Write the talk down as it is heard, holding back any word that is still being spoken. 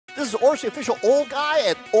This is Orsi, official old guy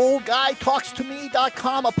at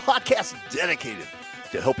oldguytalkstome.com, a podcast dedicated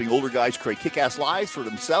to helping older guys create kick-ass lives for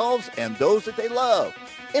themselves and those that they love.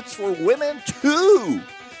 It's for women too.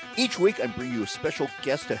 Each week, I bring you a special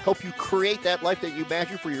guest to help you create that life that you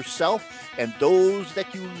imagine for yourself and those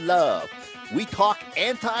that you love. We talk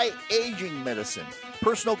anti-aging medicine,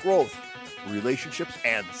 personal growth, relationships,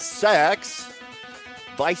 and sex,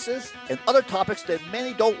 vices, and other topics that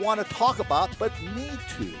many don't want to talk about but need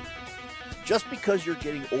to. Just because you're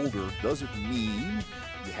getting older doesn't mean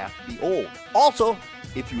you have to be old. Also,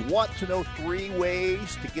 if you want to know 3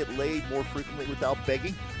 ways to get laid more frequently without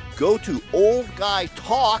begging, go to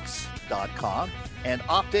oldguytalks.com and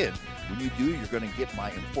opt in. When you do, you're going to get my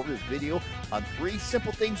informative video on 3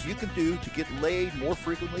 simple things you can do to get laid more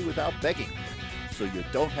frequently without begging, so you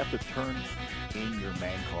don't have to turn in your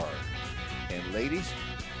man card. And ladies,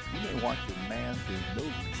 you may want your man to know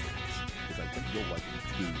these things, because I think you'll like them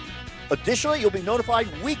too. Additionally, you'll be notified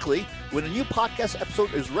weekly when a new podcast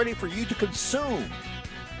episode is ready for you to consume.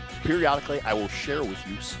 Periodically, I will share with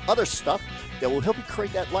you other stuff that will help you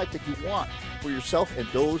create that life that you want for yourself and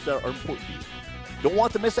those that are important to you. Don't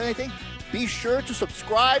want to miss anything? Be sure to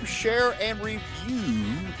subscribe, share, and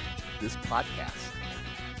review this podcast.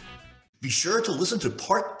 Be sure to listen to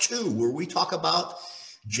part 2, where we talk about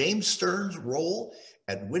James Stern's role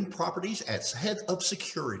at Wynn Properties as head of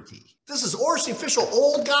security. This is Orsi, official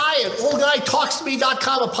old guy at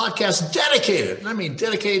oldguytalkstome.com, a podcast dedicated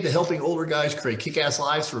to helping older guys create kick-ass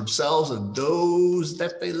lives for themselves and those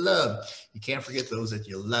that they love. You can't forget those that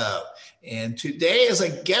you love. And today, as a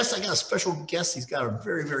guest, I got a special guest. He's got a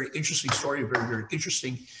very, very interesting story, a very, very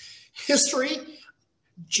interesting history.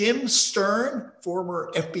 Jim Stern,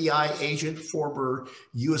 former FBI agent, former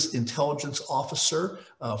U.S. intelligence officer,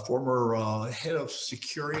 former head of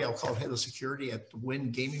security, I'll call it head of security at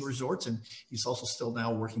Wynn Gaming Resorts. And he's also still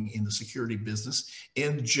now working in the security business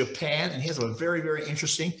in Japan. And he has a very, very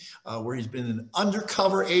interesting, where he's been an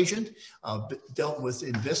undercover agent, dealt with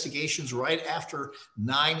investigations right after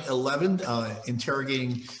 9/11,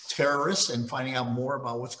 interrogating terrorists and finding out more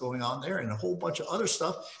about what's going on there and a whole bunch of other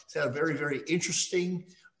stuff. He's had a very, very interesting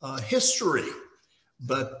history.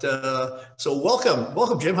 But so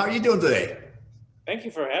welcome, Jim. How are you doing today? Thank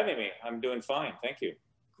you for having me. I'm doing fine. Thank you.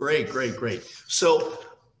 Great. So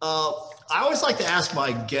I always like to ask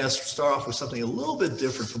my guests, start off with something a little bit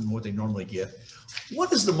different from what they normally get.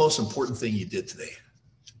 What is the most important thing you did today?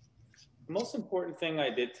 The most important thing I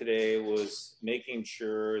did today was making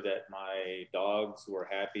sure that my dogs were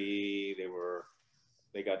happy.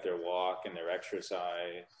 They got their walk and their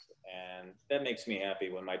exercise. And that makes me happy.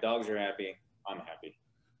 When my dogs are happy, I'm happy.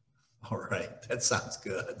 All right. That sounds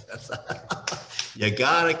good. You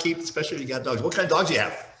got to keep, especially if you got dogs. What kind of dogs do you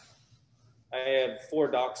have? I have 4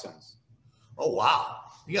 dachshunds. Oh, wow.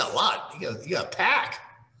 You got a lot. You got a pack.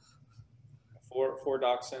 Four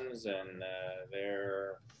dachshunds, and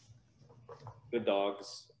they're good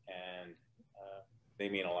dogs, and they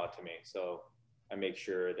mean a lot to me. So I make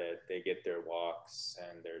sure that they get their walks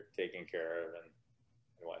and they're taken care of and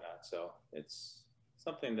whatnot. So it's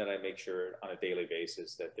something that I make sure on a daily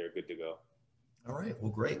basis that they're good to go. All right.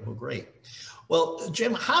 Well, great. Well,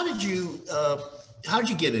 Jim, how did you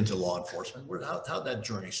get into law enforcement? How'd that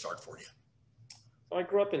journey start for you? So I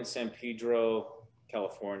grew up in San Pedro,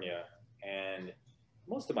 California, and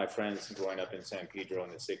most of my friends growing up in San Pedro in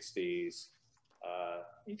the 60s,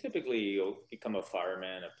 you typically become a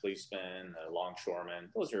fireman, a policeman, a longshoreman.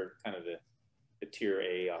 Those are kind of the tier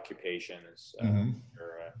A occupations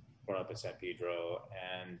growing up in San Pedro.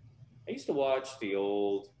 And I used to watch the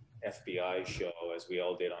old FBI show, as we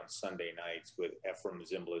all did on Sunday nights, with Ephraim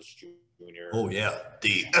Zimbalist Jr. Oh, yeah.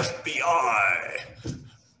 The FBI.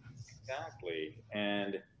 Exactly.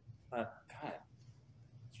 And God,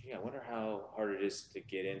 gee, I wonder how hard it is to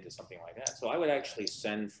get into something like that. So I would actually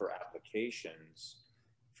send for applications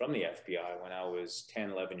from the FBI when I was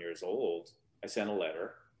 10, 11 years old. I sent a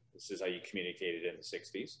letter. This is how you communicated in the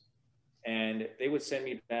 60s. And they would send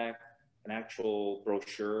me back an actual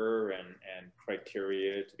brochure and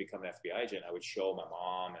criteria to become an FBI agent. I would show my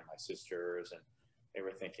mom and my sisters, and they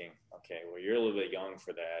were thinking, okay, well, you're a little bit young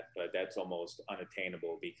for that, but that's almost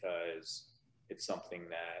unattainable because it's something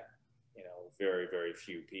that, very, very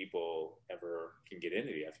few people ever can get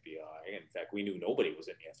into the FBI. In fact, we knew nobody was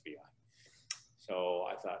in the FBI. So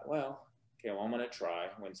I thought, well, okay, well, I'm going to try.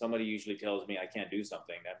 When somebody usually tells me I can't do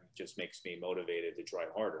something, that just makes me motivated to try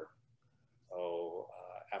harder. So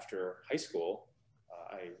after high school,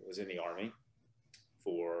 I was in the Army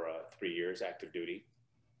for 3 years, active duty,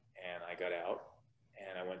 and I got out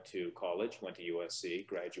and I went to college, went to USC,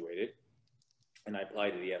 graduated, and I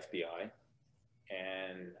applied to the FBI.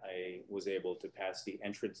 and I was able to pass the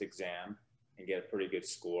entrance exam and get a pretty good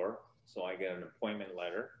score. So I got an appointment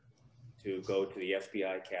letter to go to the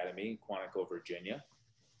FBI Academy, Quantico, Virginia,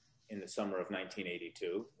 in the summer of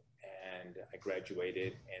 1982. And I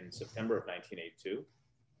graduated in September of 1982,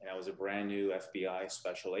 and I was a brand new FBI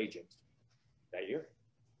special agent that year.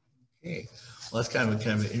 Okay, well, that's kind of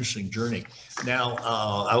an interesting journey. Now,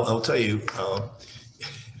 I'll tell you,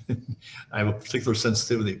 I have a particular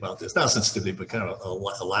sensitivity about this. Not sensitivity, but kind of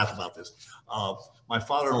a laugh about this. My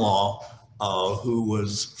father-in-law, who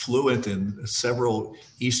was fluent in several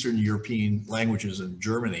Eastern European languages in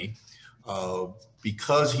Germany,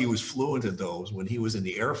 because he was fluent in those when he was in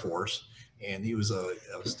the Air Force, and he was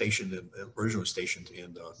originally stationed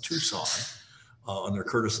in Tucson under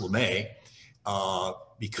Curtis LeMay.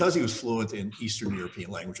 Because he was fluent in Eastern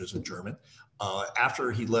European languages and German,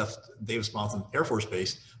 after he left Davis Mountain Air Force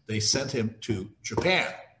Base, they sent him to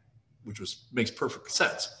Japan, which makes perfect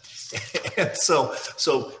sense. And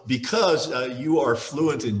so because you are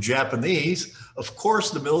fluent in Japanese, of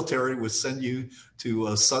course the military would send you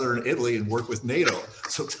to southern Italy and work with NATO.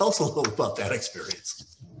 So tell us a little about that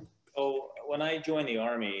experience. Oh, when I joined the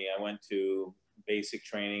Army, I went to basic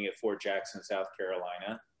training at Fort Jackson, South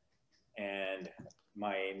Carolina. And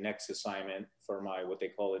my next assignment for my what they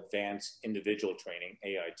call advanced individual training,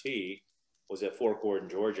 AIT, was at Fort Gordon,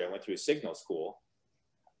 Georgia. I went through signal school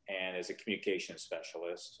and as a communications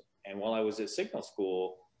specialist. And while I was at signal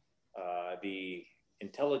school, the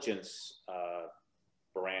intelligence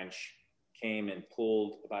branch came and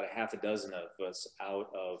pulled about a half a dozen of us out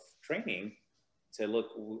of training, said, look,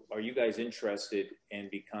 are you guys interested in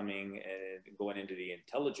going into the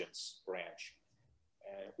intelligence branch?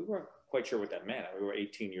 And we weren't quite sure what that meant. We were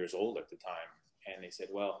 18 years old at the time. And they said,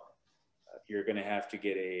 well, you're going to have to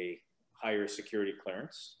get a higher security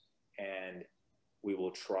clearance, and we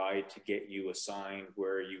will try to get you assigned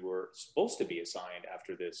where you were supposed to be assigned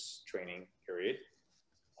after this training period.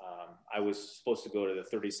 I was supposed to go to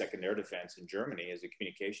the 32nd Air Defense in Germany as a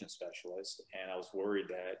communication specialist, and I was worried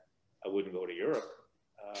that I wouldn't go to Europe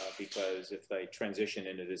because if I transitioned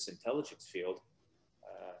into this intelligence field,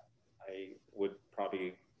 I would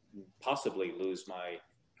possibly lose my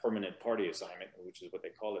permanent party assignment, which is what they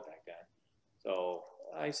called it back then. So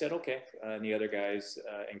I said, okay, and the other guys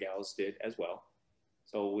and gals did as well.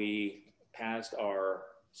 So we passed our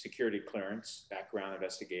security clearance, background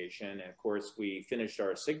investigation, and of course we finished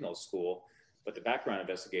our signal school, but the background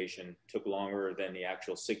investigation took longer than the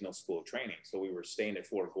actual signal school training. So we were staying at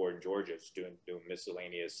Fort Gordon, Georgia, just doing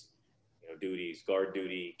miscellaneous duties, guard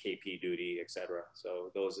duty, KP duty, etc.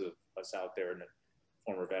 So those of us out there and the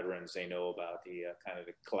former veterans, they know about the kind of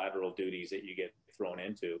the collateral duties that you get thrown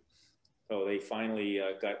into. So they finally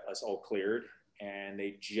got us all cleared, and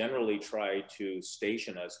they generally tried to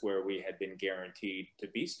station us where we had been guaranteed to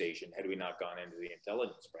be stationed had we not gone into the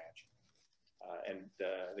intelligence branch. And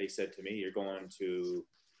they said to me, you're going to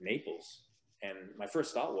Naples. And my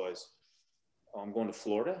first thought was, oh, I'm going to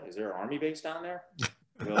Florida? Is there an army base down there?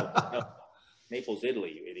 Well, no, Naples,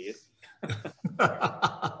 Italy, you idiot.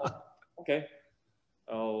 Okay.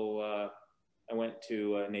 Oh, I went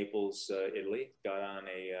to Naples, Italy, got on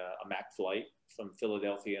a MAC flight from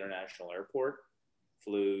Philadelphia International Airport,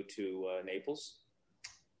 flew to Naples,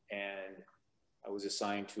 and I was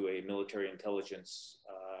assigned to a military intelligence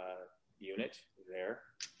unit there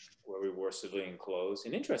where we wore civilian clothes.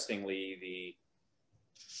 And interestingly, the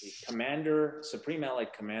Supreme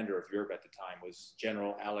Allied Commander of Europe at the time was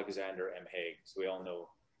General Alexander M. Haig. So we all know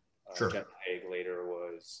Sure. General Haig later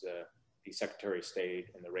was the Secretary of State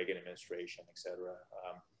in the Reagan administration, et cetera.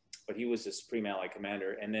 But he was the Supreme Allied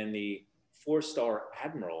Commander. And then the 4-star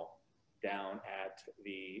Admiral down at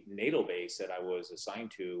the NATO base that I was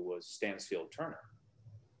assigned to was Stansfield Turner.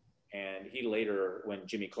 And he later, when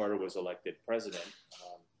Jimmy Carter was elected president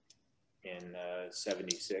in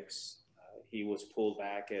 76, he was pulled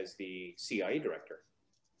back as the CIA director.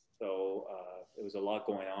 So there was a lot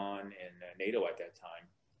going on in NATO at that time.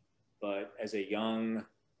 But as a young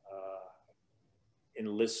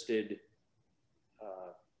enlisted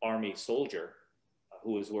Army soldier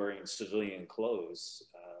who was wearing civilian clothes,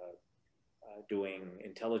 doing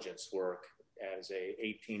intelligence work as a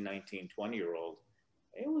 18, 19, 20-year-old,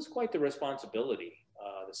 it was quite the responsibility,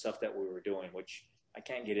 the stuff that we were doing, which I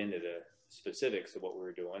can't get into the specifics of what we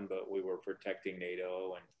were doing, but we were protecting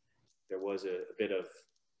NATO, and there was a bit of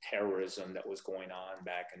terrorism that was going on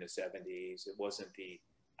back in the 70s. It wasn't the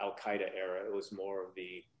Al-Qaeda era. It was more of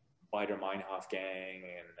the Baader-Meinhof gang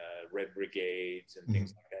and Red Brigades and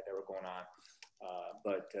things like that were going on.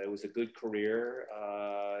 But it was a good career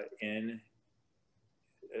in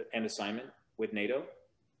an assignment with NATO.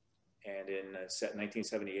 And in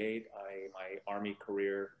 1978, my Army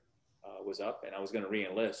career was up, and I was going to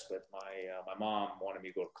re-enlist, but my mom wanted me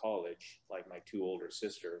to go to college, like my two older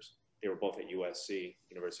sisters. They were both at USC,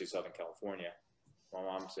 University of Southern California. My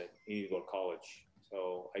mom said, you need to go to college.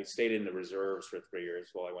 So I stayed in the reserves for 3 years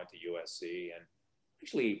while I went to USC, and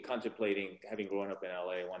actually contemplating, having grown up in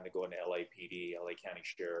LA, wanted to go into LAPD, LA County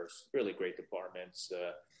Sheriffs, really great departments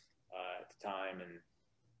at the time, and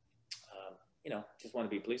just want to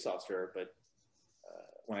be a police officer. But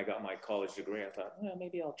when I got my college degree, I thought, well,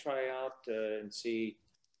 maybe I'll try out and see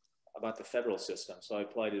about the federal system. So I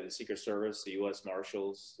applied to the Secret Service, the U.S.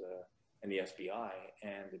 Marshals, and the FBI,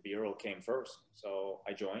 and the Bureau came first. So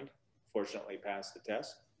I joined, fortunately passed the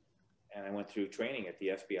test, and I went through training at the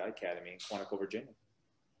FBI Academy in Quantico, Virginia.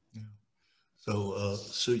 Yeah. So,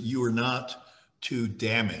 so you were not too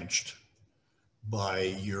damaged by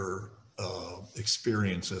your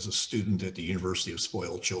experience as a student at the University of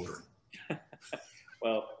Spoiled Children?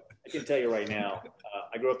 Well, I can tell you right now,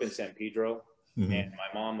 I grew up in San Pedro, and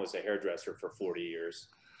my mom was a hairdresser for 40 years.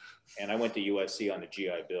 And I went to USC on the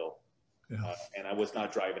GI Bill. Yeah. And I was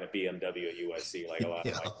not driving a BMW at USC like a lot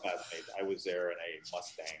of my classmates. I was there in a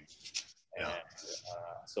Mustang. And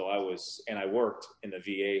so I worked in the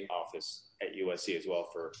VA office at USC as well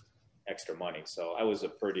for extra money. So I was a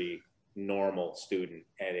pretty normal student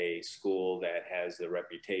at a school that has the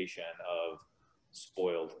reputation of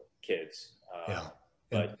spoiled kids.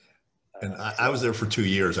 And I was there for 2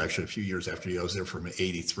 years, actually, a few years after you. I was there from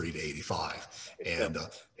 83 to 85. And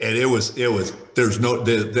it was, there's no,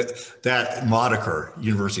 that moniker,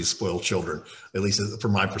 University of Spoiled Children, at least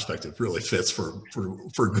from my perspective, really fits for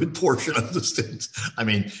a good portion of the students. I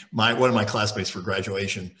mean, one of my classmates for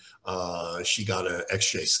graduation, she got an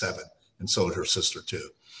XJ7, and so did her sister too.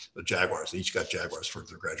 The Jaguars, they each got Jaguars for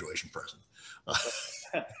their graduation present.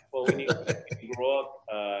 Well, when you grow up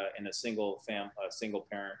in a single parent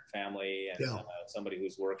family, and somebody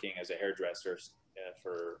who's working as a hairdresser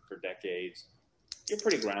for decades, you're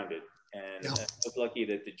pretty grounded. And I was lucky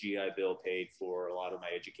that the GI Bill paid for a lot of my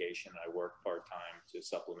education. I worked part-time to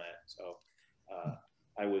supplement. So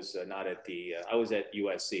I was not at I was at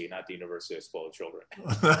USC, not the University of Spoiled Children.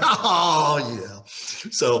 Oh yeah.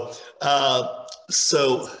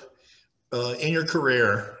 So in your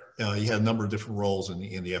career, you had a number of different roles in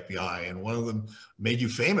the FBI, and one of them made you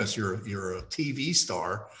famous. You're a TV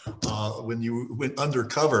star when you went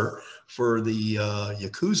undercover for the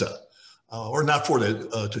Yakuza, or not for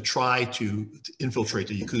to try to infiltrate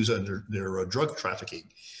the Yakuza and their drug trafficking.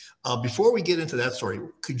 Before we get into that story,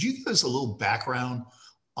 could you give us a little background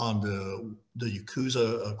on the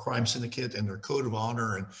Yakuza crime syndicate and their code of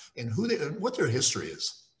honor and what their history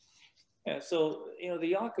is? Yeah, so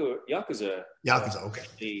the Yakuza. Yakuza,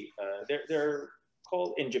 okay. They're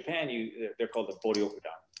called in Japan. They're called the bodyguard.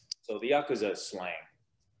 So the Yakuza is slang.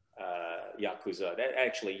 Yakuza. That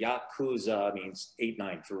actually Yakuza means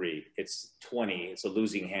 893. It's 20. It's a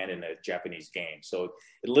losing hand in a Japanese game. So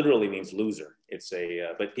it literally means loser. It's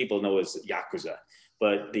but people know it as Yakuza.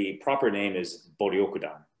 But the proper name is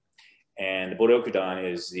Boryokudan. And the Boryokudan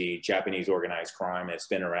is the Japanese organized crime that's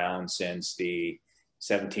been around since the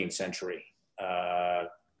 17th century.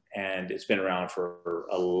 And it's been around for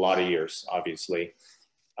a lot of years, obviously.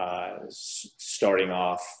 Starting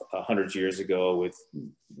off hundreds of years ago with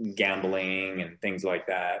gambling and things like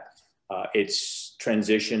that. It's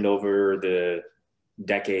transitioned over the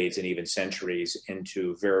decades and even centuries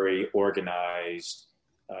into very organized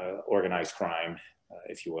crime,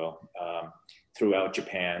 if you will, throughout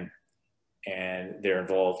Japan. And they're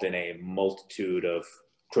involved in a multitude of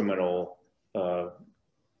criminal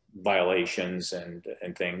violations and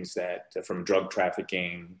things that from drug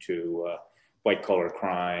trafficking to white collar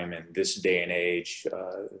crime. And this day and age,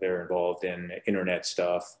 they're involved in internet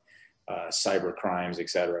stuff, cyber crimes, et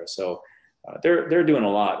cetera. So they're doing a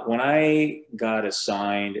lot. When I got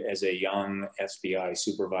assigned as a young FBI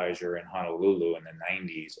supervisor in Honolulu in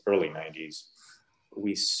the early 90s,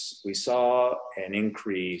 we saw an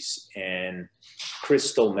increase in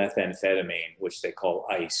crystal methamphetamine, which they call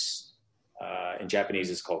ice. In Japanese,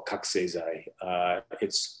 it's called kakusei.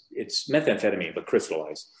 It's methamphetamine, but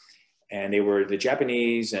crystallized. And the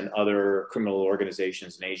Japanese and other criminal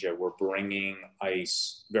organizations in Asia were bringing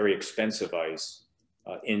ice, very expensive ice,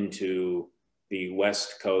 into the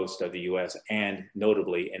west coast of the US and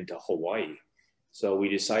notably into Hawaii. So we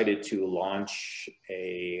decided to launch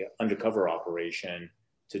a undercover operation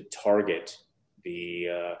to target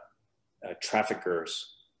the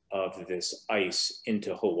traffickers of this ice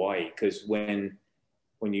into Hawaii. Because when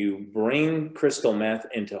you bring crystal meth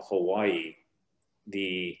into Hawaii,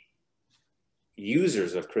 the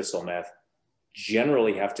users of crystal meth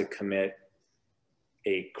generally have to commit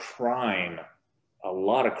a crime, a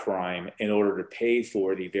lot of crime, in order to pay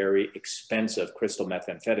for the very expensive crystal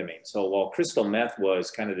methamphetamine. So while crystal meth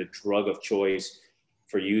was kind of the drug of choice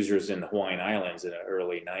for users in the Hawaiian Islands in the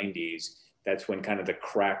early 90s, that's when kind of the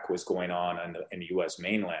crack was going on in the US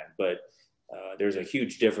mainland. But there's a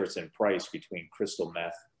huge difference in price between crystal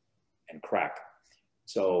meth and crack.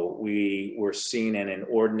 So we were seeing an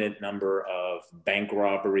inordinate number of bank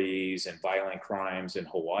robberies and violent crimes in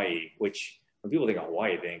Hawaii, which when people think of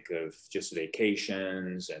Hawaii, think of just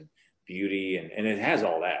vacations and beauty, and it has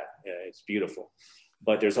all that. It's beautiful.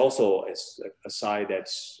 But there's also a side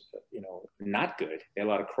that's, you know, not good. A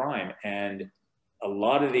lot of crime. And a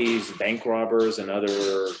lot of these bank robbers and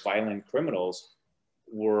other violent criminals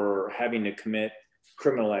were having to commit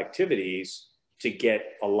criminal activities to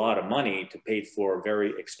get a lot of money to pay for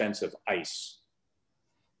very expensive ice.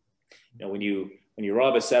 You know, when you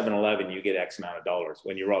rob a 7-Eleven, you get X amount of dollars.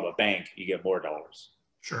 When you rob a bank, you get more dollars.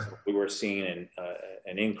 Sure. So we were seeing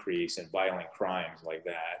an increase in violent crimes like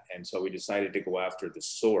that. And so we decided to go after the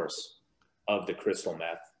source of the crystal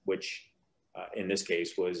meth, which in this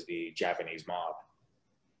case was the Japanese mob.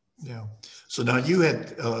 Yeah. So now you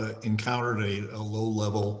had encountered a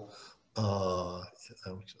low-level, I'll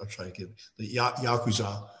try to get the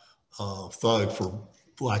Yakuza thug, for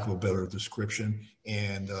lack of a better description,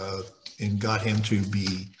 and got him to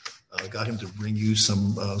bring you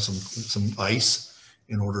some ice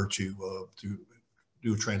in order to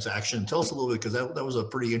do a transaction. Tell us a little bit, because that was a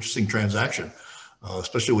pretty interesting transaction,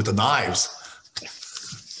 especially with the knives.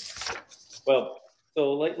 Well,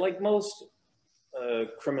 so like most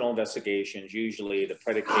criminal investigations, usually the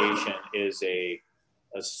predication is a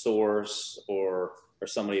source or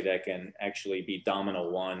somebody that can actually be domino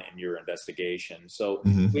one in your investigation. So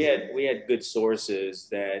we had good sources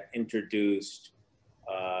that introduced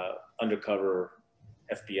undercover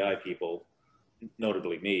FBI people,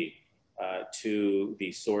 notably me, to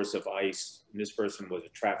the source of ice. And this person was a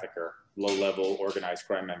trafficker, low-level organized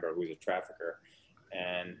crime member who was a trafficker.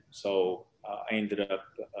 And so I ended up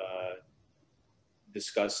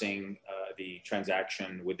discussing the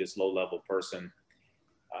transaction with this low-level person.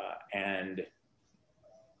 And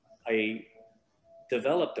I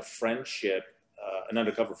developed a friendship, an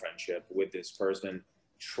undercover friendship with this person,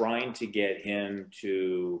 trying to get him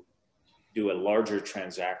to do a larger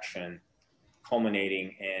transaction,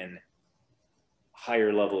 culminating in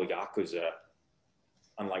higher level Yakuza,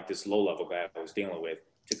 unlike this low level guy I was dealing with,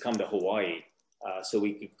 to come to Hawaii so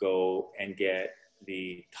we could go and get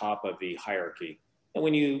the top of the hierarchy. And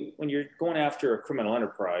when you're going after a criminal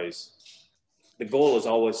enterprise, the goal is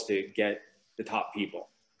always to get the top people.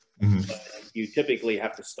 You typically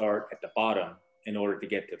have to start at the bottom in order to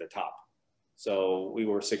get to the top. So we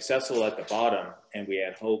were successful at the bottom, and we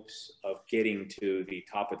had hopes of getting to the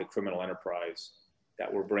top of the criminal enterprise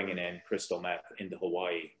that were bringing in crystal meth into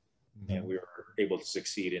Hawaii. And we were able to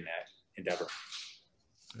succeed in that endeavor.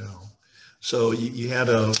 Yeah. So you had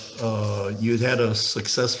a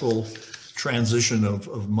successful transition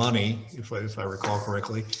of money, if I recall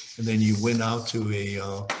correctly, and then you went out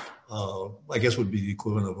to I guess would be the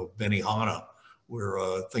equivalent of a Benihana,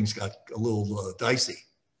 where things got a little dicey.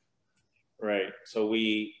 Right. So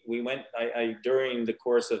we went, during the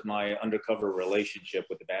course of my undercover relationship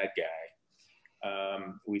with the bad guy,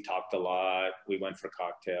 we talked a lot, we went for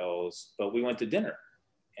cocktails, but we went to dinner,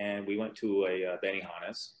 and we went to a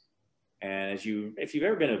Benihana's. And if you've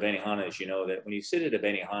ever been to Benihana's, you know that when you sit at a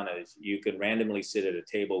Benihana's, you can randomly sit at a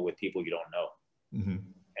table with people you don't know.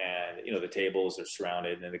 And, you know, the tables are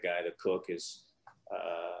surrounded, and the guy, the cook, is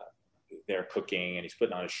there cooking, and he's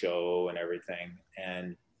putting on a show and everything.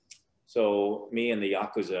 And so me and the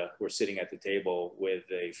Yakuza were sitting at the table with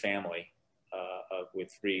a family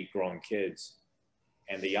with 3 grown kids.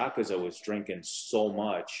 And the Yakuza was drinking so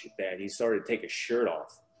much that he started to take his shirt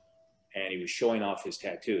off, and he was showing off his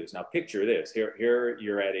tattoos. Now picture this, here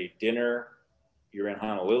you're at a dinner, you're in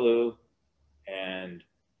Honolulu, and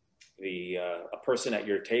a person at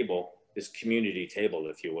your table, this community table,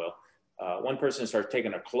 if you will, one person started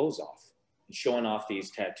taking their clothes off and showing off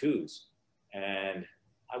these tattoos. And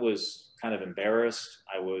I was kind of embarrassed.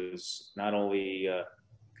 I was not only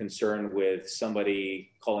concerned with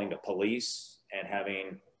somebody calling the police and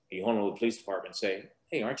having the Honolulu Police Department say,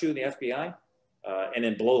 "Hey, aren't you the FBI?" And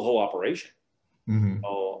then blow the whole operation.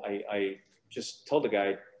 So I just told the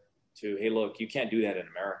guy hey, look, you can't do that in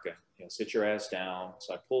America. You know, sit your ass down.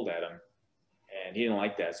 So I pulled at him, and he didn't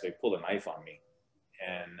like that. So he pulled a knife on me.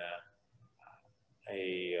 And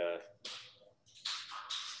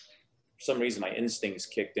for some reason, my instincts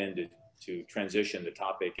kicked in to transition the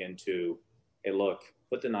topic into, hey, look,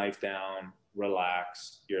 put the knife down.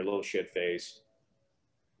 relax. You're a little shit-faced.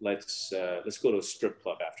 Let's go to a strip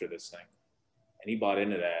club after this thing. And he bought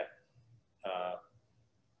into that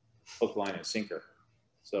hook, line, and sinker.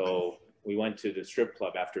 So we went to the strip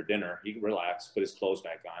club after dinner. He relaxed, put his clothes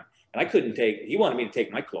back on. And I couldn't he wanted me to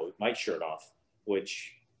take my shirt off,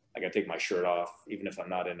 which I got to take my shirt off, even if I'm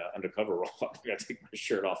not in an undercover role. I got to take my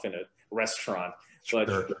shirt off in a restaurant. But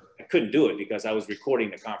I couldn't do it because I was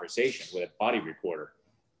recording the conversation with a body recorder.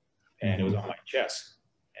 And it was on my chest.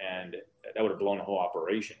 And that would have blown the whole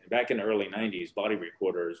operation. Back in the early 90s, body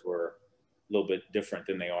recorders were a little bit different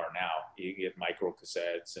than they are now. You get micro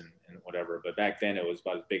cassettes and whatever. But back then, it was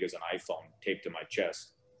about as big as an iPhone taped to my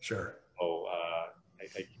chest. Sure. So I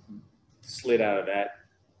slid out of that,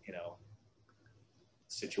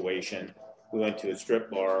 situation. We went to a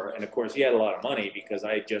strip bar. And, of course, he had a lot of money because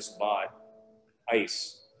I had just bought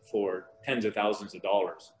ice for tens of thousands of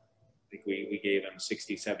dollars. I think we gave him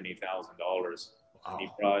 $60,000, $70,000. Wow. And he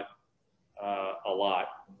brought a lot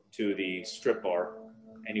to the strip bar,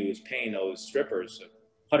 and he was paying those strippers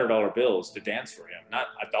 $100 bills to dance for him, not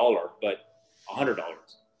 $1, but $100.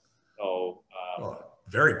 So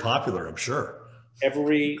very popular, I'm sure.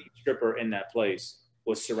 Every stripper in that place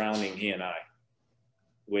was surrounding he and I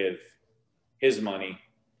with his money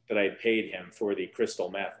that I paid him for the crystal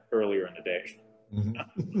meth earlier in the day.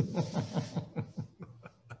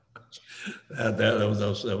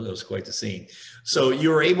 That was quite the scene. So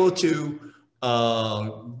you were able to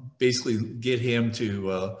basically get him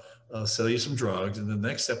to sell you some drugs, and the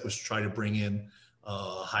next step was to try to bring in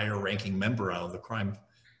a higher ranking member out of the crime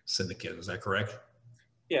syndicate. Is that correct?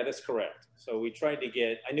 Yeah, that's correct. So we tried to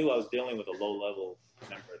I knew I was dealing with a low level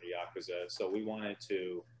member of the Yakuza, so we wanted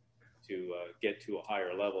to get to a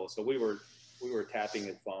higher level. So we were tapping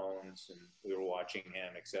his phones, and we were watching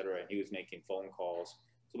him, et cetera, and he was making phone calls.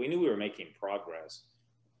 So we knew we were making progress,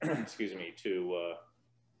 excuse me, to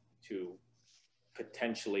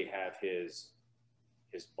potentially have his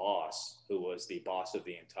boss, who was the boss of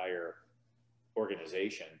the entire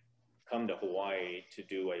organization, come to Hawaii to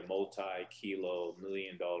do a multi-kilo $1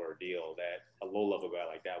 million deal that a low-level guy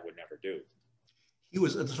like that would never do. He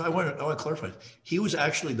was. I want to clarify. He was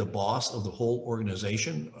actually the boss of the whole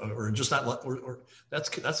organization, or just not. Or that's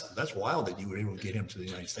wild that you were able to get him to the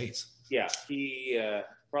United States. Yeah, he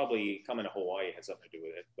probably coming to Hawaii had something to do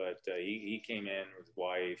with it, but he came in with his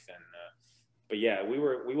wife, and but yeah, we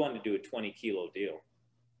wanted to do a 20-kilo deal,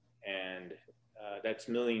 and that's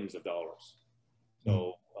millions of dollars.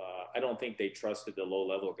 So I don't think they trusted the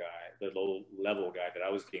low-level guy that I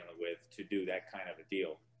was dealing with to do that kind of a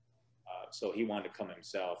deal. So he wanted to come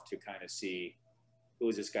himself to kind of see, who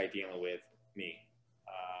is this guy dealing with? Me.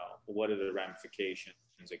 What are the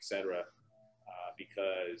ramifications, et cetera?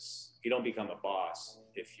 Because you don't become a boss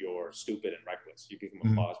if you're stupid and reckless. You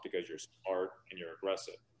become a boss because you're smart and you're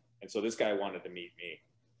aggressive. And so this guy wanted to meet me.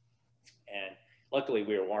 And luckily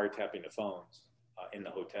we were wiretapping the phones in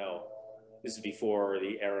the hotel. This is before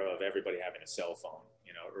the era of everybody having a cell phone,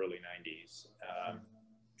 early 90s.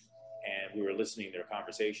 And we were listening to their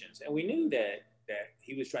conversations. And we knew that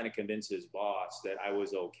he was trying to convince his boss that I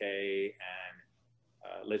was okay, and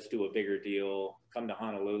let's do a bigger deal. Come to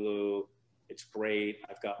Honolulu. It's great.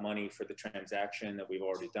 I've got money for the transaction that we've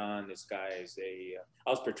already done. This guy is I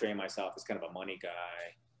was portraying myself as kind of a money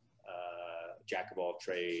guy, jack of all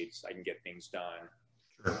trades. I can get things done.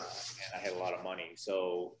 Sure. And I had a lot of money.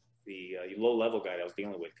 So the low-level guy that I was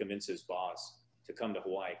dealing with convinced his boss to come to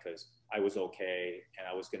Hawaii because I was okay, and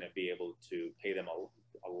I was going to be able to pay them a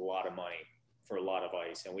lot of money for a lot of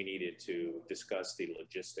ice, and we needed to discuss the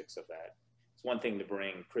logistics of that. It's one thing to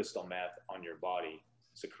bring crystal meth on your body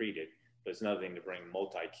secreted, but it's another thing to bring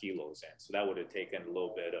multi-kilos in. So that would have taken a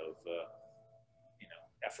little bit of,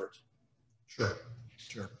 effort. Sure.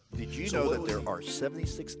 Did you know that there are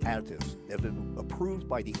 76 additives that have been approved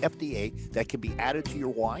by the FDA that can be added to your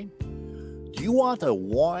wine? Do you want a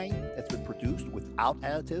wine that's been produced without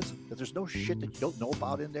additives, that there's no shit that you don't know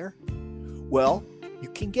about in there? Well, you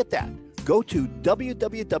can get that. Go to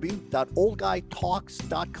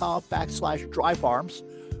www.oldguytalks.com/dry farms,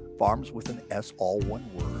 farms with an S, all one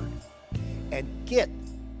word, and get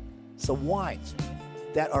some wines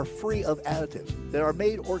that are free of additives, that are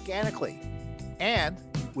made organically. And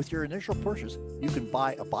with your initial purchase, you can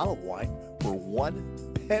buy a bottle of wine for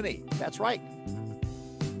 1 penny. That's right.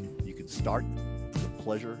 You can start the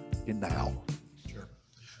pleasure in now. Sure.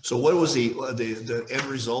 So what was the end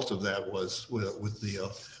result of that was with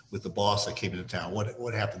the boss that came into town?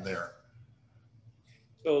 What happened there?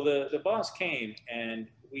 So the boss came, and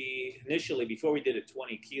we initially, before we did a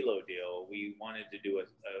 20-kilo deal, we wanted to do a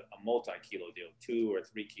multi-kilo deal, 2 or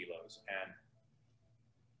 3 kilos. And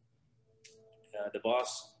the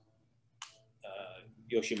boss,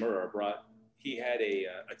 Yoshimura, he had a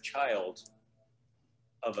child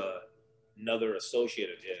of another associate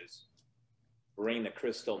of his bring the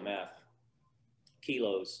crystal meth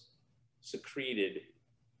kilos secreted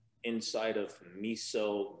inside of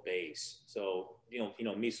miso base. So, you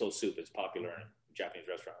know, miso soup is popular in a Japanese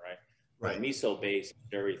restaurant, right? Right. Miso base is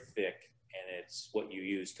very thick, and it's what you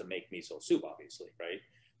use to make miso soup, obviously, right?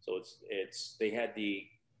 So they had the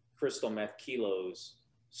crystal meth kilos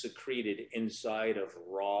secreted inside of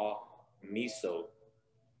raw miso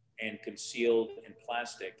and concealed in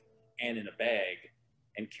plastic and in a bag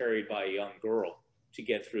and carried by a young girl to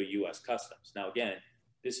get through U.S. Customs. Now, again,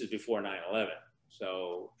 this is before 9/11.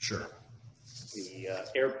 So Sure. the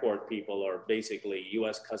airport people are basically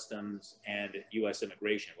U.S. Customs and U.S.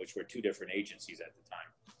 Immigration, which were two different agencies at the time.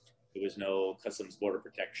 There was no Customs Border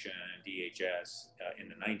Protection, DHS, in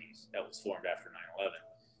the 90s. That was formed after 9/11.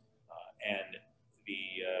 And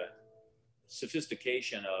the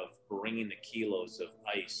sophistication of bringing the kilos of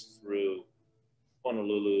ice through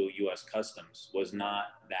Honolulu U.S. Customs was not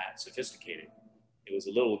that sophisticated. It was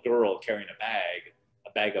a little girl carrying a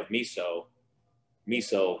bag of miso,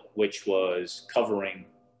 which was covering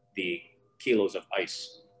the kilos of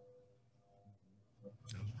ice.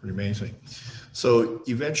 That's pretty amazing. So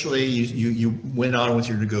eventually you went on with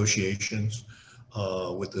your negotiations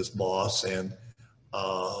with this boss, and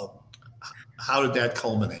how did that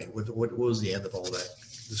culminate? What was the end of all that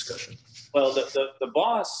discussion? Well, the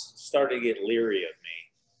boss started to get leery of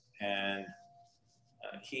me, and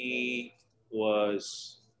he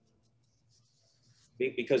was,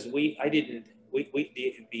 because in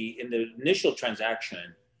the initial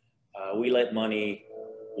transaction, we let money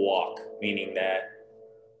walk, meaning that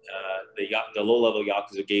the low-level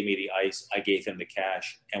Yakuza gave me the ice, I gave him the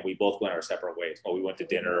cash, and we both went our separate ways. Well, we went to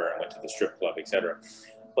dinner, I went to the strip club, etc.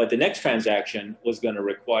 But the next transaction was going to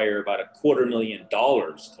require about $250,000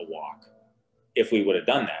 to walk if we would have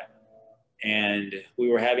done that. And we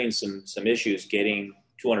were having some issues getting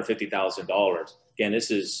 $250,000. Again,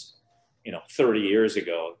 this is, 30 years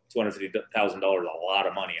ago. $250,000 is a lot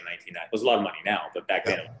of money in 1990. It was a lot of money now, but back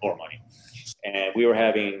then it was more money. And we were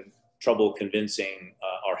having trouble convincing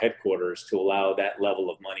our headquarters to allow that level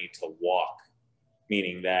of money to walk,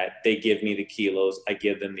 meaning that they give me the kilos, I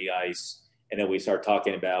give them the ice, and then we start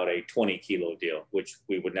talking about a 20-kilo deal, which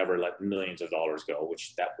we would never let millions of dollars go,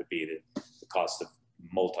 which that would be the cost of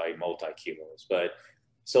multi kilos. But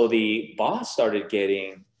so the boss started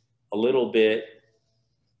getting a little bit,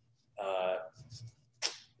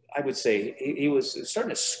 I would say he was starting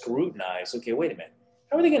to scrutinize. Okay, wait a minute.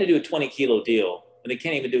 How are they going to do a 20-kilo deal when they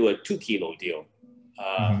can't even do a 2-kilo deal?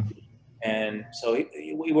 And so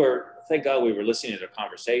thank God we were listening to their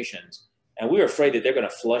conversations, and we were afraid that they're going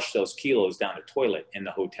to flush those kilos down the toilet in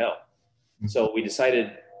the hotel. So we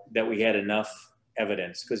decided that we had enough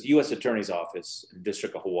evidence, because U.S. Attorney's Office,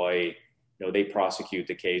 District of Hawaii, they prosecute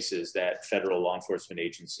the cases that federal law enforcement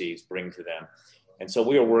agencies bring to them. And so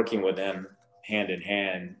we were working with them hand in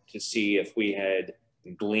hand to see if we had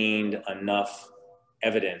gleaned enough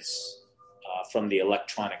evidence from the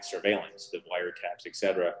electronic surveillance, the wiretaps, et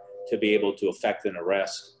cetera, to be able to effect an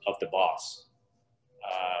arrest of the boss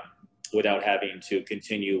without having to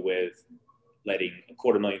continue with letting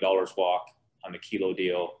 $250,000 walk on the kilo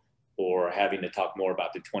deal, or having to talk more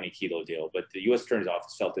about the 20-kilo deal. But the U.S. Attorney's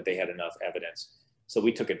Office felt that they had enough evidence. So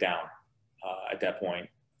we took it down at that point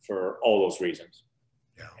for all those reasons.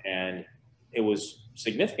 Yeah. And it was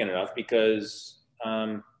significant enough because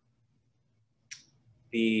all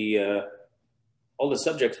the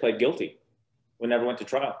subjects pled guilty. We never went to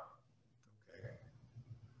trial. Okay.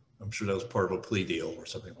 I'm sure that was part of a plea deal or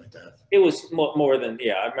something like that. It was more than,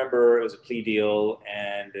 I remember it was a plea deal,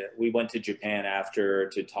 and we went to Japan after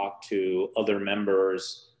to talk to other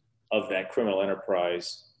members of that criminal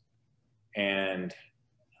enterprise. And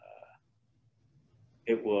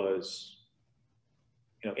it was,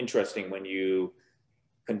 interesting when you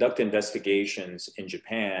conduct investigations in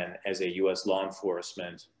Japan as a U.S. law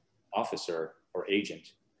enforcement officer or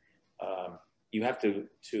agent. You have to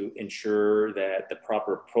ensure that the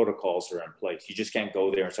proper protocols are in place. You just can't go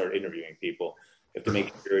there and start interviewing people. You have to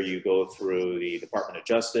make sure you go through the Department of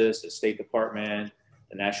Justice, the State Department,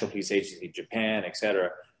 the National Police Agency of Japan, et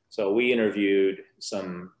cetera. So we interviewed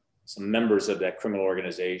some members of that criminal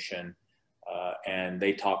organization, and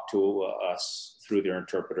they talked to us through their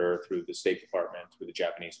interpreter, through the State Department, through the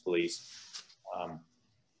Japanese police.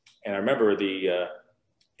 And I remember the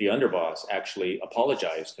underboss actually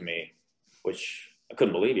apologized to me, which I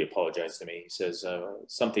couldn't believe he apologized to me. He says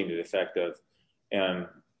something to the effect of, I'm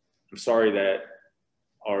sorry that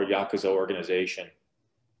our Yakuza organization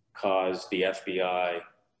caused the FBI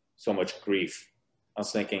so much grief. I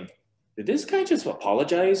was thinking, did this guy just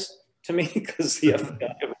apologize to me because the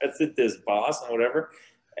FBI arrested this boss and whatever?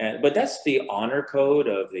 But that's the honor code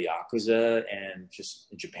of the Yakuza and just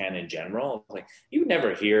Japan in general. Like, you would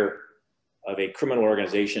never hear of a criminal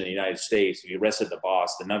organization in the United States, if you arrested the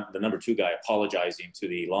boss, the number two guy apologizing to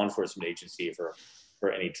the law enforcement agency for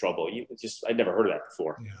any trouble. I'd never heard of that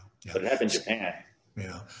before. Yeah, yeah. But it happened in Japan.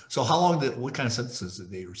 Yeah. So what kind of sentences did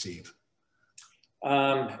they receive?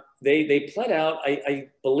 They pled out. I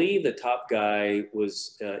believe the top guy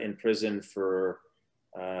was in prison for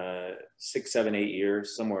 6, 7, 8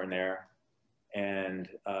 years, somewhere in there. And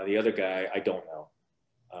the other guy, I don't know.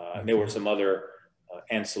 Okay. There were some other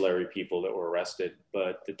ancillary people that were arrested,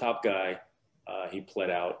 but the top guy, he pled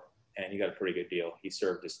out and he got a pretty good deal. He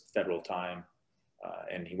served his federal time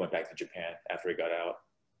and he went back to Japan after he got out.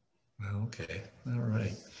 Okay. All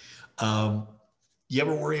right. You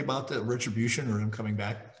ever worry about the retribution or him coming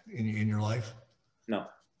back in your life? No.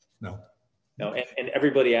 No. No. And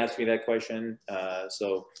everybody asks me that question.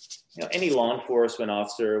 So, any law enforcement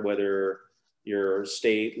officer, whether you're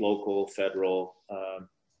state, local, federal,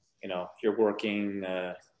 if you're working,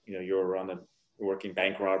 you're working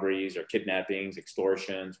bank robberies or kidnappings,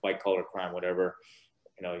 extortions, white collar crime, whatever,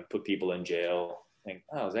 you put people in jail. Think,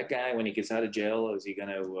 oh, is that guy, when he gets out of jail, is he going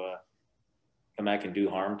to come back and do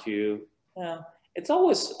harm to you? Well, it's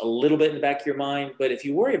always a little bit in the back of your mind, but if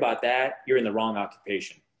you worry about that, you're in the wrong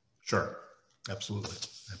occupation. Sure. Absolutely.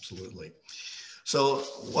 Absolutely. So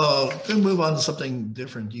going to move on to something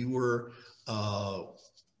different. You were,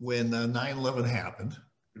 when 9/11 happened,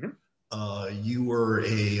 mm-hmm. You were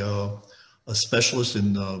a specialist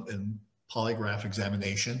in polygraph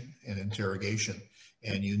examination and interrogation,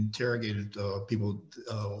 and you interrogated people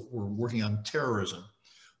were working on terrorism.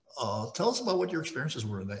 Tell us about what your experiences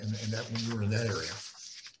were in that when you were in that area.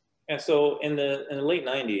 Yeah, so in the late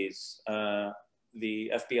 90s,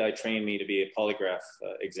 the FBI trained me to be a polygraph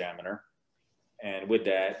examiner. And with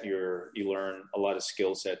that, you learn a lot of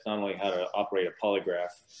skill sets, not only how to operate a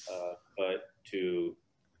polygraph, but to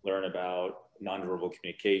learn about nonverbal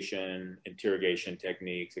communication, interrogation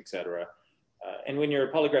techniques, etc. And when you're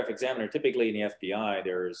a polygraph examiner, typically in the FBI,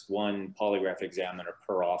 there's one polygraph examiner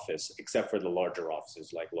per office, except for the larger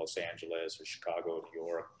offices like Los Angeles or Chicago, New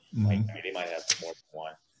York. Mm-hmm. They might have more than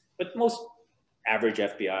one. But most average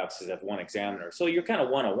FBI offices have one examiner. So you're kind of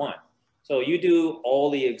one-on-one. So you do all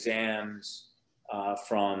the exams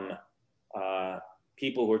from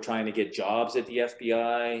people who are trying to get jobs at the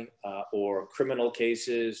FBI or criminal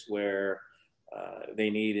cases where they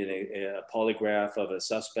need a polygraph of a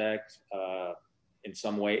suspect in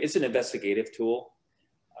some way. It's an investigative tool.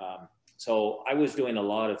 So I was doing a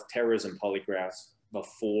lot of terrorism polygraphs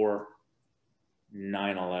before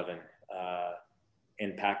 9/11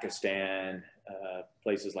 in Pakistan,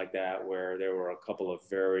 places like that, where there were a couple of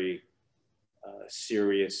very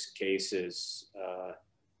serious cases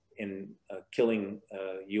in killing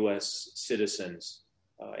U.S. citizens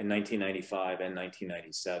in 1995 and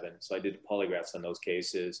 1997. So I did polygraphs on those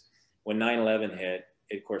cases. When 9/11 hit,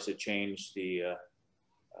 of course, it changed the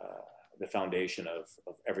foundation of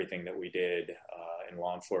everything that we did in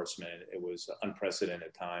law enforcement. It was an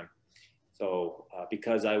unprecedented time. So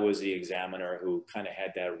because I was the examiner who kind of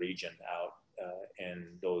had that region out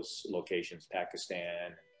in those locations,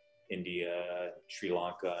 Pakistan, India, Sri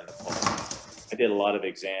Lanka, and Nepal, I did a lot of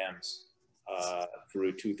exams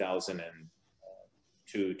through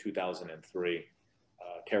 2002, 2003,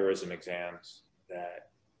 terrorism exams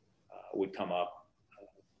that would come up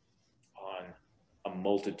on a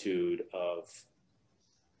multitude of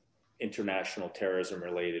international terrorism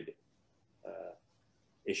related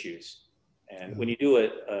issues. And when you do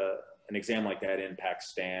an exam like that in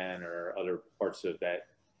Pakistan or other parts of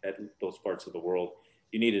those parts of the world,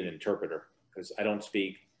 you need an interpreter, because I don't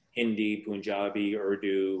speak Hindi, Punjabi,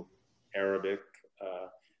 Urdu, Arabic.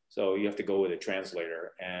 So you have to go with a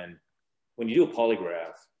translator. And when you do a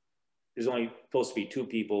polygraph, there's only supposed to be two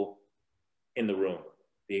people in the room,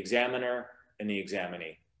 the examiner and the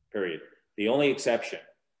examinee, period. The only exception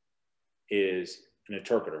is an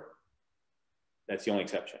interpreter. That's the only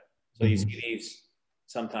exception. So you see these,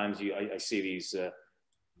 sometimes I see these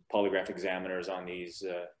polygraph examiners on these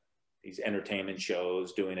entertainment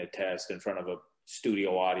shows doing a test in front of a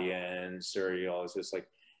studio audience, or it's just like,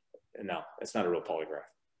 no, it's not a real polygraph.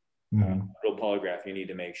 Real polygraph, you need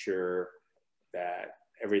to make sure that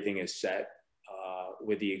everything is set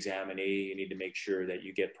with the examinee. You need to make sure that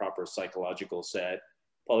you get proper psychological set.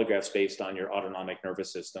 Polygraph's based on your autonomic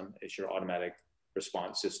nervous system. It's your automatic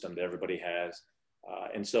response system that everybody has.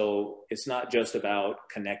 And so it's not just about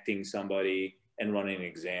connecting somebody and running an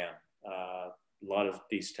exam. A lot of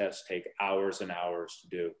these tests take hours and hours to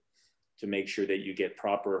do, to make sure that you get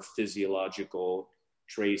proper physiological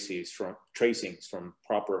tracings from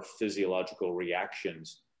proper physiological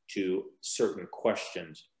reactions to certain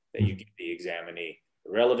questions that you give the examinee.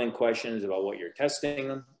 Relevant questions about what you're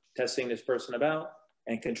testing this person about,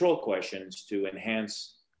 and control questions to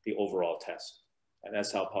enhance the overall test. And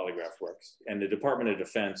that's how polygraph works. And the Department of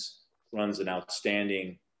Defense runs an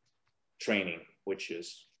outstanding training, which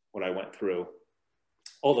is what I went through.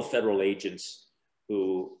 All the federal agents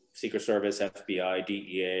who, Secret Service, FBI,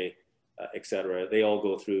 DEA, et cetera, they all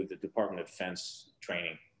go through the Department of Defense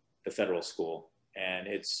training, the federal school. And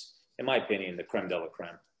it's, in my opinion, the creme de la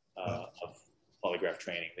creme of polygraph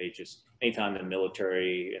training. They just, anytime the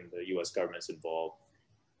military and the US government's involved,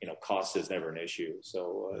 you know, cost is never an issue.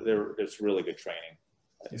 So there's really good training.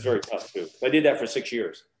 It's very tough too. I did that for 6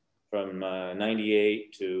 years, from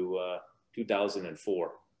 98 to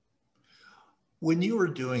 2004. When you were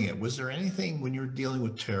doing it, was there anything, when you were dealing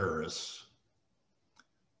with terrorists,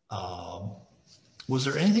 was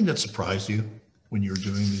there anything that surprised you when you were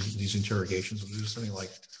doing these interrogations? Was there something like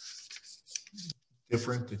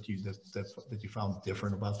different that you found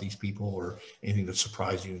different about these people, or anything that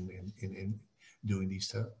surprised you in doing these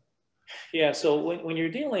tests? Yeah, so when you're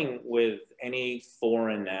dealing with any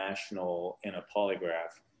foreign national in a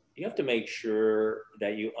polygraph, you have to make sure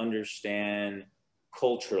that you understand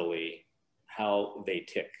culturally how they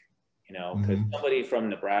tick, you know, because somebody from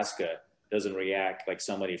Nebraska doesn't react like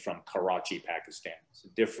somebody from Karachi, Pakistan. It's a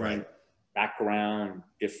different background,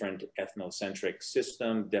 different ethnocentric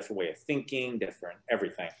system, different way of thinking, different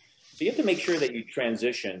everything. So you have to make sure that you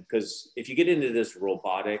transition, because if you get into this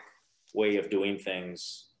robotic way of doing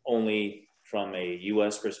things only from a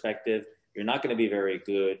US perspective, you're not going to be very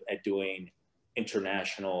good at doing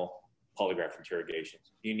international polygraph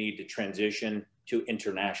interrogations. You need to transition to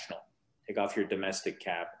international. Take off your domestic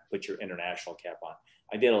cap, put your international cap on.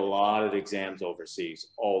 I did a lot of exams overseas,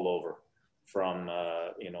 all over, from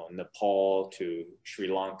you know, Nepal to Sri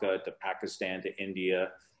Lanka to Pakistan to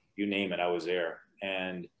India, you name it, I was there.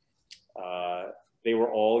 And they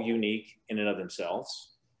were all unique in and of themselves.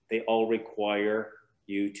 They all require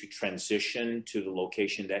you to transition to the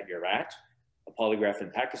location that you're at. A polygraph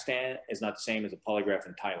in Pakistan is not the same as a polygraph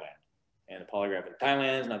in Thailand. And a polygraph in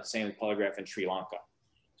Thailand is not the same as a polygraph in Sri Lanka.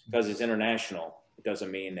 Because it's international, it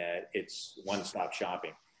doesn't mean that it's one-stop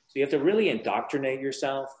shopping. So you have to really indoctrinate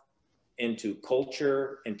yourself into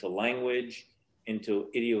culture, into language, into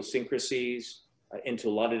idiosyncrasies, into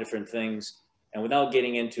a lot of different things. And without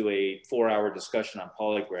getting into a 4-hour discussion on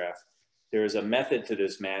polygraph, there is a method to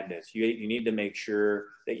this madness. You need to make sure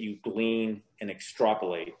that you glean and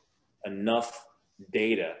extrapolate enough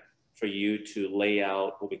data for you to lay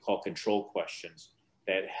out what we call control questions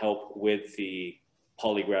that help with the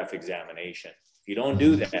polygraph examination. If you don't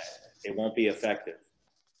do that, it won't be effective.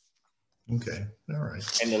 Okay, all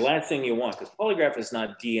right. And the last thing you want, because polygraph is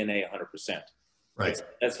not DNA 100%. Right. It's an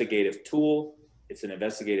investigative tool. It's an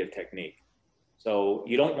investigative technique. So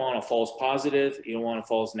you don't want a false positive. You don't want a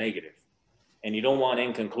false negative. And you don't want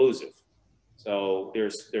inconclusive. So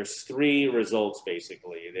there's 3 results,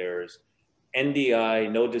 basically. There's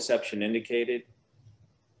NDI, no deception indicated,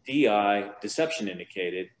 DI, deception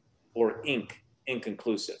indicated, or INC,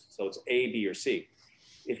 inconclusive. So it's A, B, or C.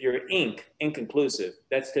 If you're inconclusive,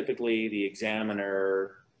 that's typically the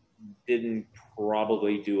examiner didn't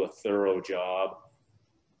probably do a thorough job.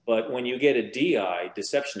 But when you get a DI,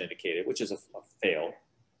 deception indicated, which is a fail,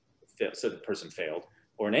 so the person failed,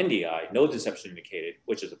 or an NDI, no deception indicated,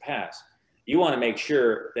 which is a pass, you want to make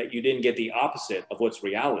sure that you didn't get the opposite of what's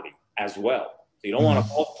reality as well. So you don't want a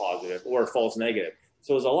false positive or a false negative.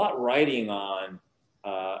 So there's a lot riding on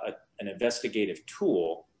an investigative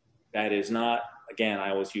tool that is not, again, I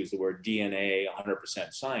always use the word DNA,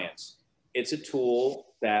 100% science. It's a tool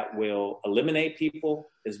that will eliminate people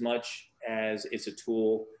as much as it's a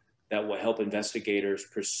tool that will help investigators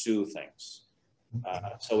pursue things.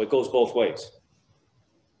 So it goes both ways.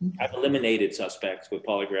 I've eliminated suspects with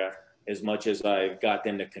polygraph as much as I've got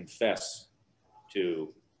them to confess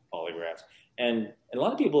to polygraphs. And a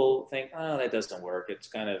lot of people think, oh, that doesn't work. It's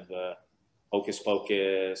kind of hocus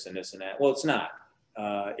pocus and this and that. Well, it's not.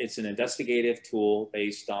 It's an investigative tool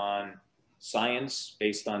based on science,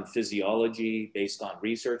 based on physiology, based on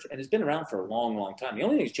research, and it's been around for a long, long time. The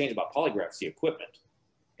only thing that's changed about polygraph is the equipment.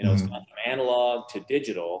 You know, it's gone from analog to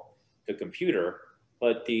digital to computer,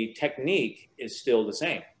 but the technique is still the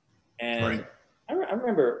same. And I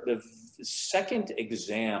remember the second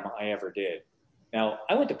exam I ever did. Now,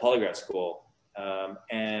 I went to polygraph school,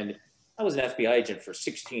 and I was an FBI agent for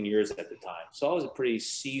 16 years at the time. So I was a pretty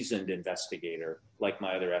seasoned investigator, like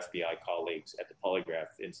my other FBI colleagues at the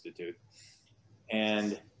Polygraph Institute.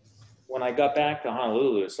 And when I got back to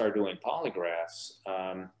Honolulu and started doing polygraphs,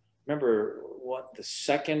 remember what the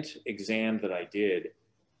second exam that I did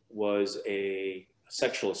was a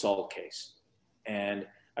sexual assault case. And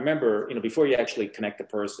I remember, you know, before you actually connect the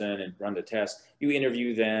person and run the test, you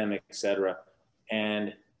interview them, etc.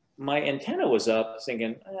 And my antenna was up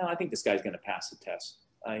thinking, oh, I think this guy's going to pass the test.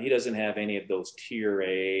 He doesn't have any of those tier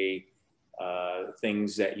A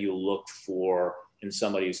things that you look for in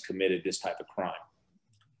somebody who's committed this type of crime.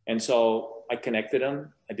 And so I connected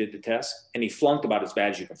him, I did the test, and he flunked about as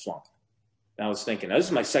bad as you can flunk. And I was thinking, this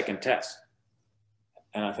is my second test.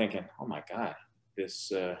 And I'm thinking, oh my God,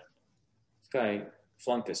 this guy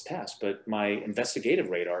flunked this test, but my investigative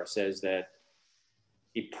radar says that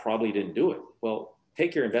he probably didn't do it. Well,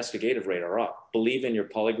 take your investigative radar up. Believe in your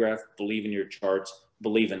polygraph, believe in your charts,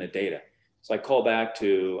 believe in the data. So I called back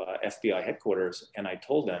to FBI headquarters and I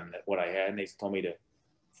told them that what I had, and they told me to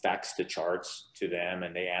fax the charts to them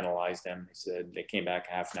and they analyzed them. They said, they came back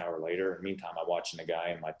half an hour later. Meantime, I'm watching the guy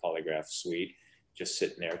in my polygraph suite, just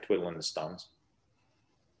sitting there twiddling his thumbs.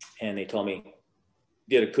 And they told me,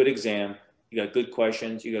 you did a good exam, you got good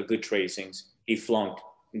questions, you got good tracings, he flunked,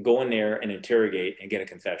 go in there and interrogate and get a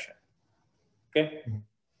confession. Okay,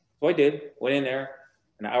 so I did, went in there,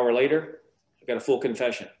 an hour later, I got a full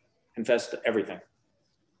confession, confessed to everything.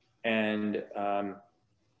 And I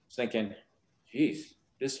was thinking, geez,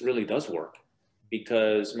 this really does work,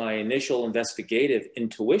 because my initial investigative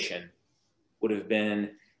intuition would have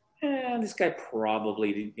been, this guy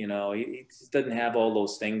probably, you know, he doesn't have all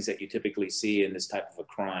those things that you typically see in this type of a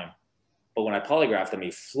crime. But when I polygraphed him,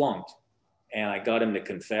 he flunked, and I got him to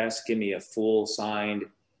confess, give me a full signed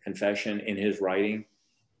confession in his writing.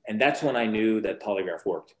 And that's when I knew that polygraph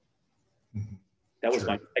worked. Mm-hmm. That was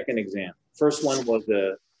my second exam. First one was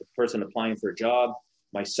the person applying for a job.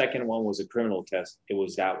 My second one was a criminal test. It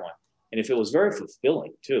was that one. And if it was very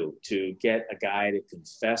fulfilling too, to get a guy to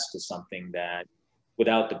confess to something that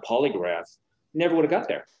without the polygraph, never would have got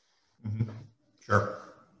there. Mm-hmm.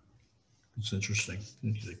 Sure. It's interesting.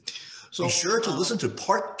 So be sure to listen to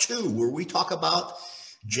part 2, where we talk about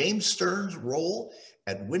James Stern's role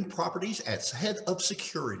at Wynn Properties as head of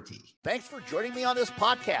security. Thanks for joining me on this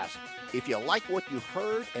podcast. If you like what you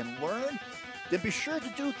heard and learned, then be sure to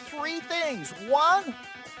do 3 things. 1,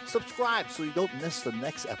 subscribe so you don't miss the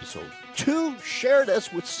next episode. 2, share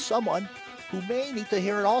this with someone who may need to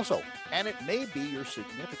hear it also, and it may be your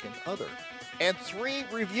significant other. And 3,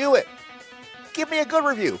 review it. Give me a good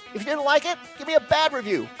review. If you didn't like it, give me a bad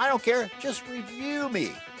review. I don't care. Just review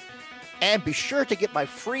me. And be sure to get my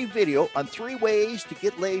free video on 3 ways to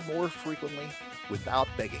get laid more frequently without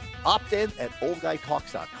begging. Opt in at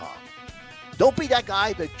oldguytalks.com. Don't be that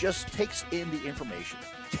guy that just takes in the information.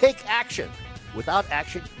 Take action. Without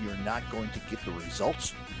action, you're not going to get the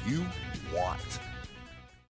results you want.